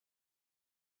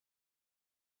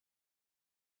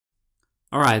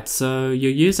Alright, so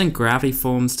you're using Gravity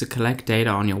Forms to collect data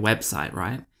on your website,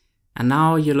 right? And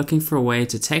now you're looking for a way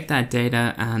to take that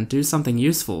data and do something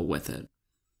useful with it.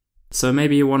 So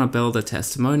maybe you want to build a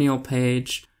testimonial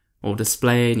page, or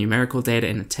display numerical data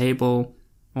in a table,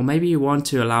 or maybe you want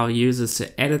to allow users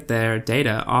to edit their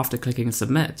data after clicking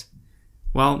submit.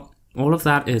 Well, all of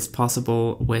that is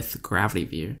possible with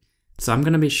GravityView. So I'm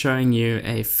going to be showing you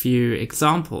a few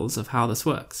examples of how this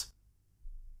works.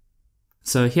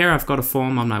 So here I've got a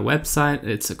form on my website.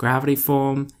 It's a Gravity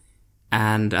form,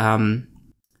 and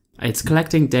it's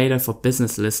collecting data for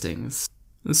business listings.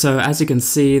 So as you can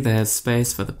see, there's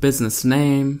space for the business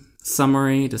name,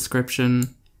 summary,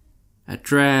 description,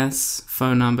 address,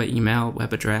 phone number, email,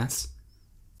 web address,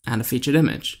 and a featured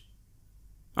image.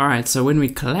 Alright, so when we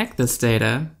collect this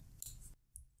data,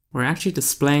 we're actually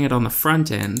displaying it on the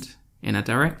front end in a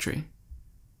directory.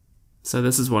 So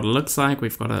this is what it looks like.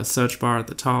 We've got a search bar at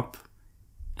the top,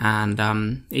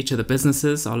 and each of the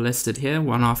businesses are listed here,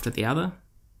 one after the other.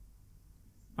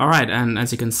 Alright, and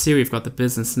as you can see, we've got the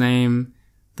business name,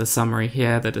 the summary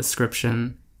here, the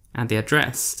description, and the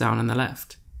address down on the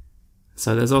left.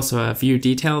 So there's also a view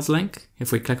details link.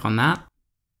 If we click on that,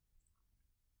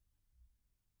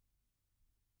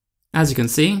 as you can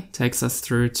see, it takes us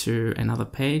through to another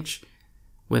page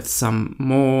with some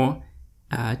more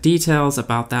details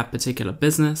about that particular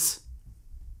business.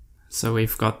 So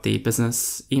we've got the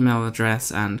business email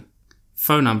address and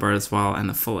phone number as well, and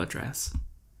the full address.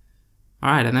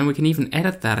 Alright, and then we can even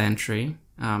edit that entry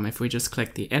if we just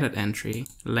click the edit entry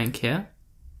link here.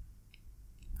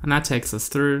 And that takes us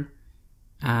through,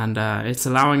 and it's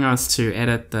allowing us to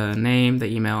edit the name, the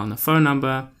email, and the phone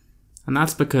number. And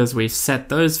that's because we've set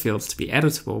those fields to be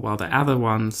editable while the other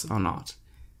ones are not.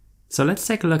 So let's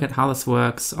take a look at how this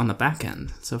works on the back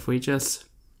end. So if we just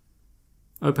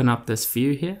open up this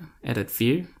view here, edit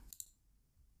view.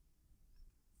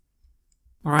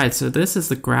 Alright, so this is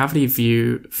the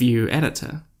GravityView View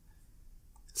editor.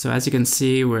 So as you can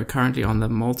see, we're currently on the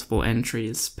multiple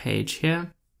entries page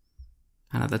here.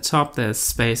 And at the top, there's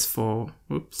space for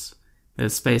widgets.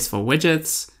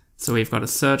 So we've got a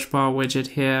search bar widget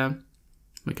here.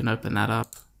 We can open that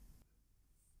up.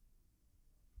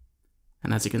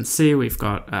 And as you can see, we've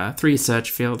got 3 search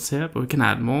fields here, but we can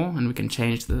add more, and we can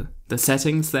change the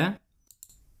settings there.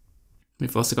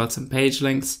 We've also got some page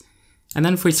links. And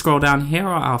then if we scroll down, here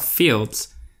are our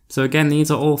fields. So again, these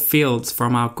are all fields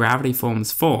from our Gravity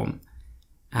Forms form.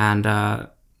 And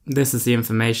this is the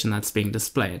information that's being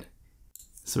displayed.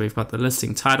 So we've got the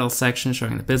listing title section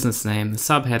showing the business name, the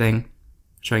subheading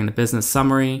showing the business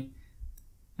summary,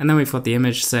 and then we've got the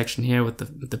image section here with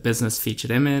the business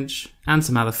featured image and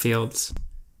some other fields,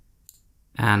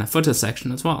 and a footer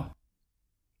section as well.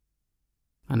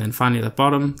 And then finally at the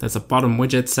bottom, there's a bottom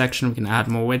widget section. We can add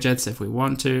more widgets if we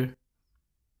want to.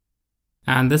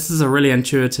 And this is a really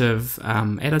intuitive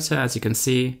editor. As you can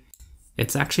see,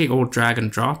 it's actually all drag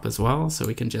and drop as well. So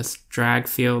we can just drag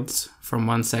fields from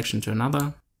one section to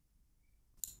another.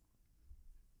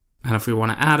 And if we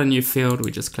want to add a new field,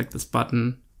 we just click this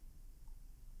button.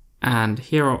 And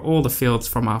here are all the fields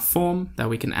from our form that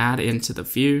we can add into the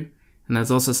view. And there's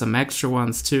also some extra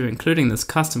ones too, including this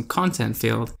custom content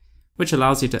field, which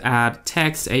allows you to add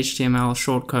text, HTML,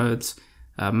 shortcodes,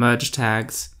 merge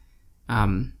tags,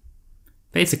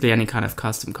 basically any kind of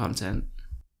custom content.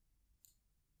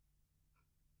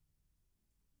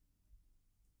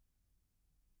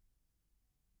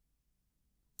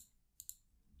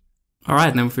 Alright,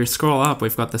 and then if we scroll up,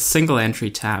 we've got the single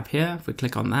entry tab here. If we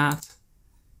click on that,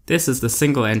 this is the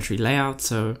single entry layout.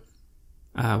 So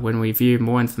when we view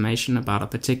more information about a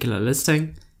particular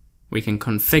listing, we can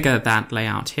configure that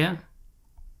layout here.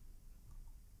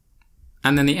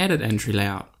 And then the edit entry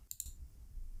layout.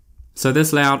 So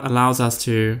this layout allows us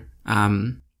to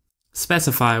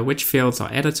specify which fields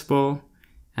are editable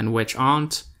and which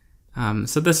aren't.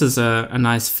 So this is a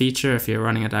nice feature if you're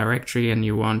running a directory and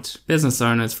you want business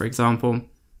owners, for example,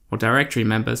 or directory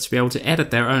members to be able to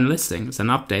edit their own listings and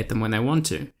update them when they want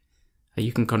to.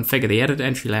 You can configure the edit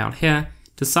entry layout here,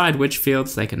 decide which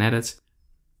fields they can edit,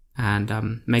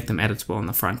 and make them editable on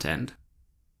the front end.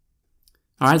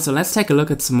 Alright, so let's take a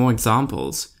look at some more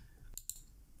examples.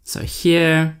 So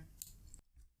here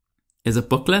is a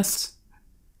book list.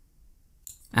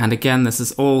 And again, this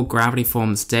is all Gravity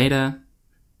Forms data.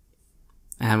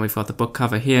 And we've got the book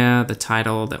cover here, the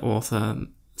title, the author,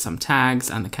 some tags,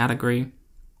 and the category.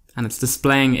 And it's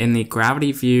displaying in the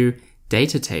GravityView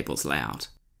DataTables layout.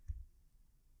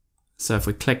 So if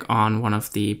we click on one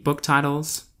of the book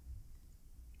titles,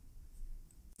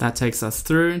 that takes us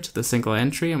through to the single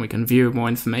entry, and we can view more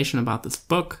information about this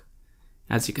book,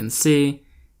 as you can see.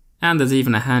 And there's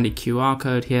even a handy QR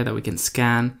code here that we can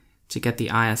scan to get the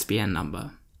ISBN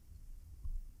number.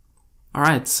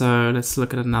 Alright, so let's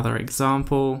look at another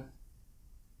example.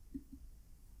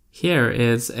 Here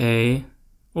is a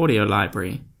audio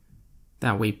library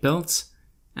that we built.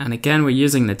 And again, we're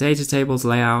using the DataTables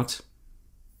layout.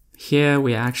 Here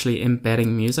we're actually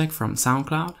embedding music from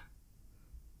SoundCloud.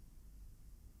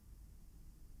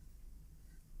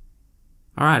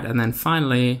 Alright, and then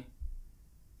finally,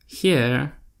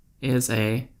 here is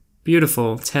a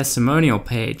beautiful testimonial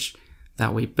page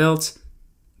that we built.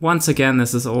 Once again,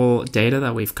 this is all data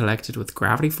that we've collected with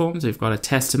Gravity Forms. We've got a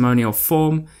testimonial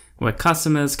form where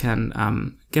customers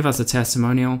can give us a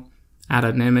testimonial, add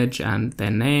an image and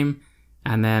their name,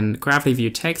 and then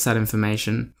GravityView takes that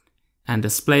information and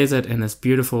displays it in this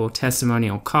beautiful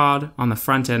testimonial card on the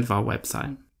front end of our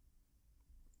website.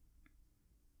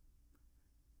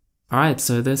 Alright,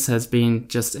 so this has been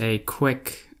just a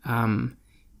quick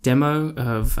demo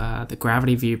of the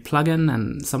GravityView plugin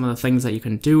and some of the things that you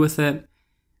can do with it.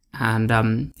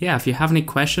 And yeah, if you have any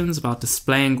questions about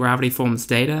displaying Gravity Forms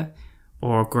data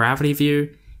or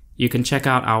GravityView, you can check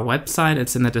out our website.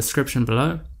 It's in the description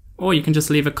below, or you can just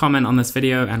leave a comment on this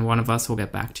video and one of us will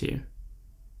get back to you.